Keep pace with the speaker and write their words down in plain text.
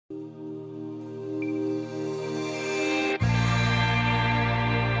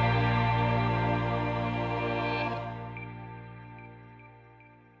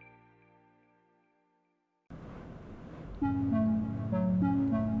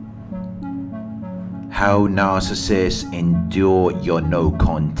How narcissists endure your no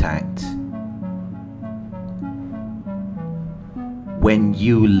contact. When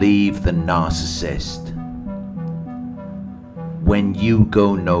you leave the narcissist, when you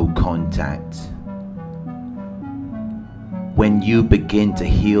go no contact, when you begin to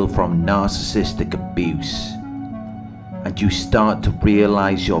heal from narcissistic abuse, and you start to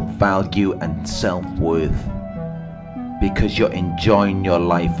realize your value and self-worth because you're enjoying your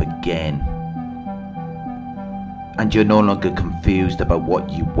life again, and you're no longer confused about what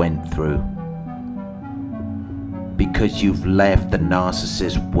you went through because you've left the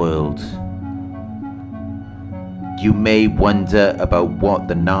narcissist world. You may wonder about what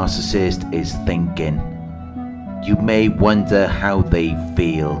the narcissist is thinking. You may wonder how they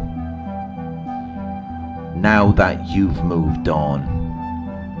feel now that you've moved on,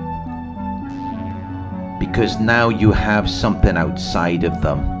 because now you have something outside of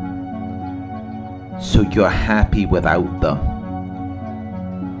them, so you're happy without them.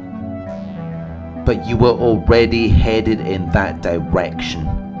 But you were already headed in that direction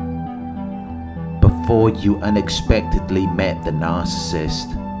before you unexpectedly met the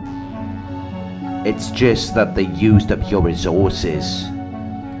narcissist. It's just that they used up your resources.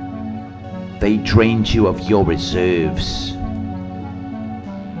 They drained you of your reserves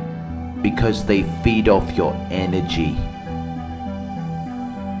because they feed off your energy.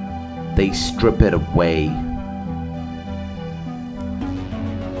 They strip it away.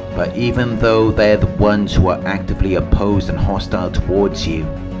 But even though they're the ones who are actively opposed and hostile towards you,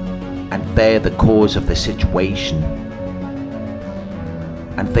 and they're the cause of the situation,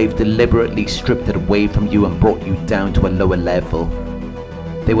 and they've deliberately stripped it away from you and brought you down to a lower level,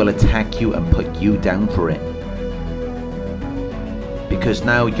 they will attack you and put you down for it. Because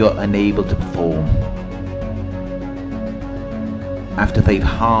now you're unable to perform. After they've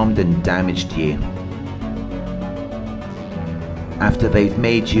harmed and damaged you. After they've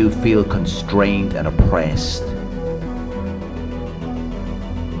made you feel constrained and oppressed.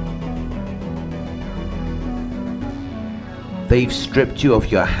 They've stripped you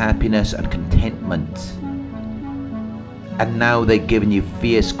of your happiness and contentment. And now they're giving you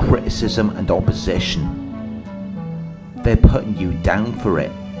fierce criticism and opposition. They're putting you down for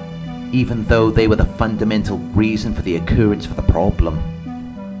it, even though they were the fundamental reason for the occurrence of the problem.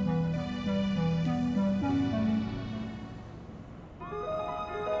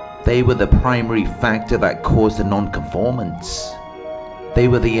 They were the primary factor that caused the non-conformance. They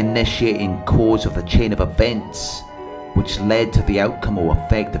were the initiating cause of the chain of events which led to the outcome or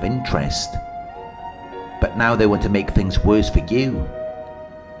effect of interest. But now they want to make things worse for you.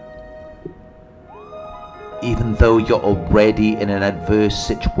 Even though you're already in an adverse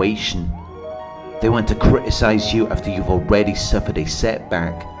situation, they want to criticize you after you've already suffered a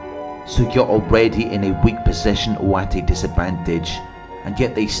setback, so you're already in a weak position or at a disadvantage, and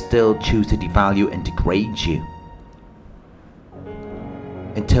yet they still choose to devalue and degrade you,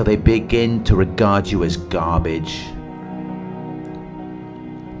 until they begin to regard you as garbage,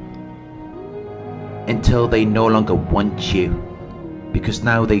 until they no longer want you, because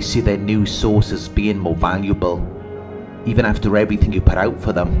now they see their new sources being more valuable, even after everything you put out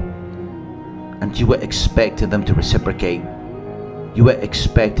for them. And you were expecting them to reciprocate. You were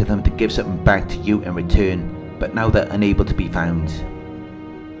expecting them to give something back to you in return, but now they're unable to be found.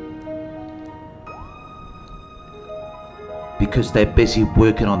 Because they're busy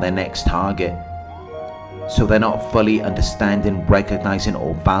working on their next target. So they're not fully understanding, recognizing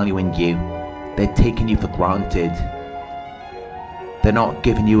or valuing you. They're taking you for granted. They're not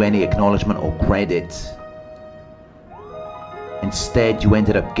giving you any acknowledgement or credit. Instead, you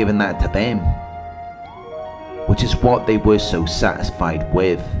ended up giving that to them, which is what they were so satisfied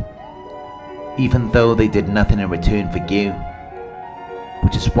with, even though they did nothing in return for you,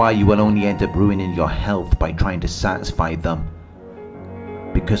 which is why you will only end up ruining your health by trying to satisfy them,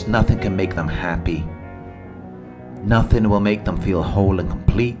 because nothing can make them happy. Nothing will make them feel whole and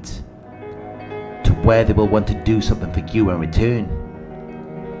complete, to where they will want to do something for you in return.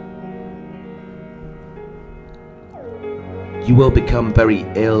 You will become very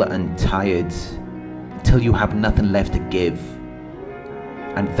ill and tired until you have nothing left to give,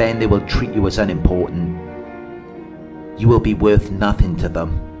 and then they will treat you as unimportant. You will be worth nothing to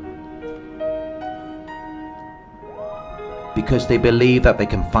them, because they believe that they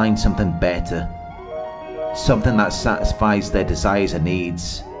can find something better, something that satisfies their desires and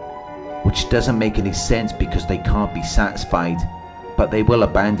needs, which doesn't make any sense because they can't be satisfied, but they will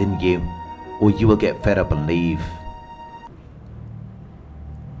abandon you, or you will get fed up and leave.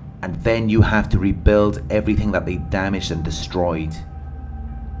 And then you have to rebuild everything that they damaged and destroyed.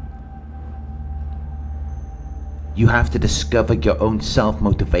 You have to discover your own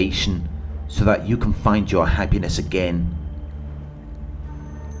self-motivation so that you can find your happiness again.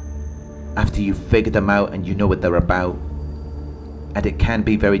 After you've figured them out and you know what they're about. And it can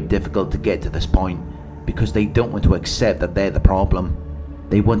be very difficult to get to this point because they don't want to accept that they're the problem.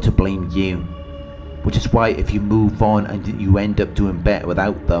 They want to blame you. Which is why if you move on and you end up doing better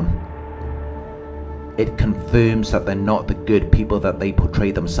without them, it confirms that they're not the good people that they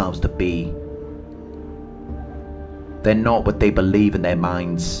portray themselves to be. They're not what they believe in their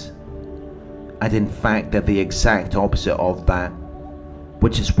minds. And in fact, they're the exact opposite of that.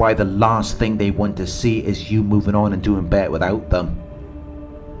 Which is why the last thing they want to see is you moving on and doing better without them.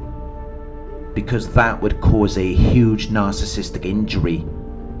 Because that would cause a huge narcissistic injury.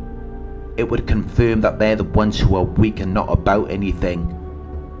 It would confirm that they're the ones who are weak and not about anything.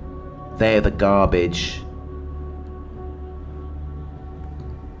 They're the garbage.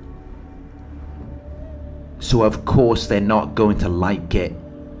 So of course they're not going to like it.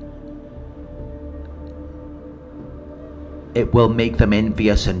 It will make them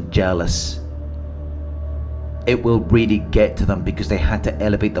envious and jealous. It will really get to them because they had to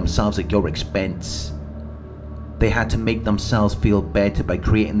elevate themselves at your expense. They had to make themselves feel better by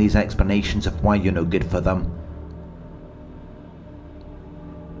creating these explanations of why you're no good for them.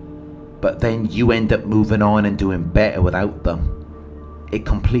 But then you end up moving on and doing better without them. It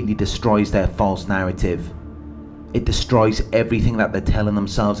completely destroys their false narrative. It destroys everything that they're telling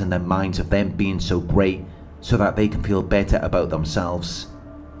themselves in their minds of them being so great so that they can feel better about themselves.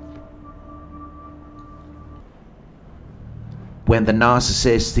 When the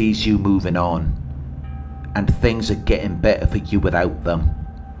narcissist sees you moving on and things are getting better for you without them,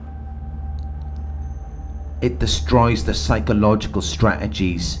 it destroys the psychological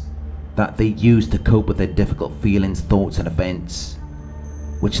strategies that they use to cope with their difficult feelings, thoughts and events,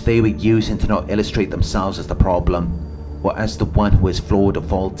 which they were using to not illustrate themselves as the problem or as the one who is flawed or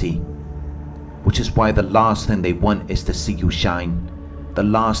faulty. Which is why the last thing they want is to see you shine. The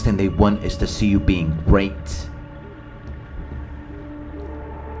last thing they want is to see you being great.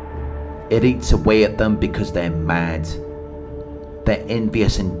 It eats away at them because they're mad. They're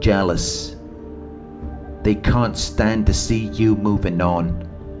envious and jealous. They can't stand to see you moving on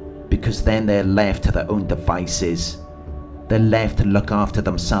because then they're left to their own devices. They're left to look after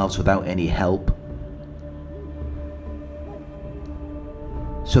themselves without any help.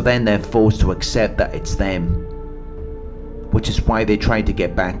 So then they're forced to accept that it's them, which is why they try to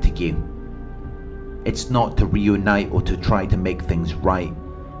get back to you. It's not to reunite or to try to make things right.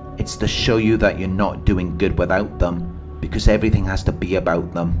 It's to show you that you're not doing good without them because everything has to be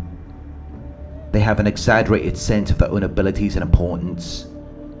about them. They have an exaggerated sense of their own abilities and importance.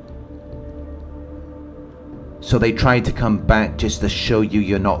 So they try to come back just to show you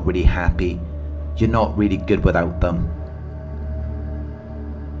you're not really happy. You're not really good without them.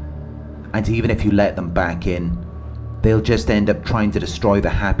 And even if you let them back in, they'll just end up trying to destroy the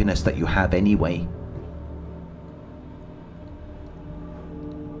happiness that you have anyway.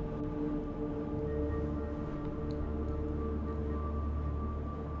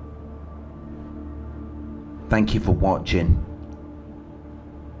 Thank you for watching.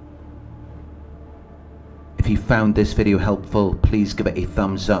 If you found this video helpful, please give it a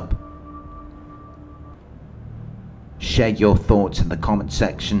thumbs up. Share your thoughts in the comment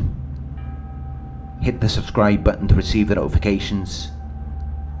section. Hit the subscribe button to receive the notifications.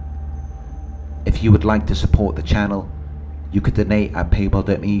 If you would like to support the channel, you could donate at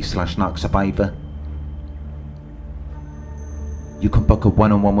paypal.me/Narc Survivor. You can book a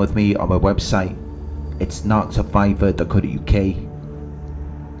one-on-one with me on my website. It's narcsurvivor.co.uk.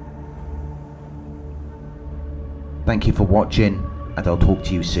 Thank you for watching, and I'll talk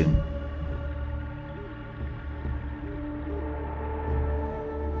to you soon.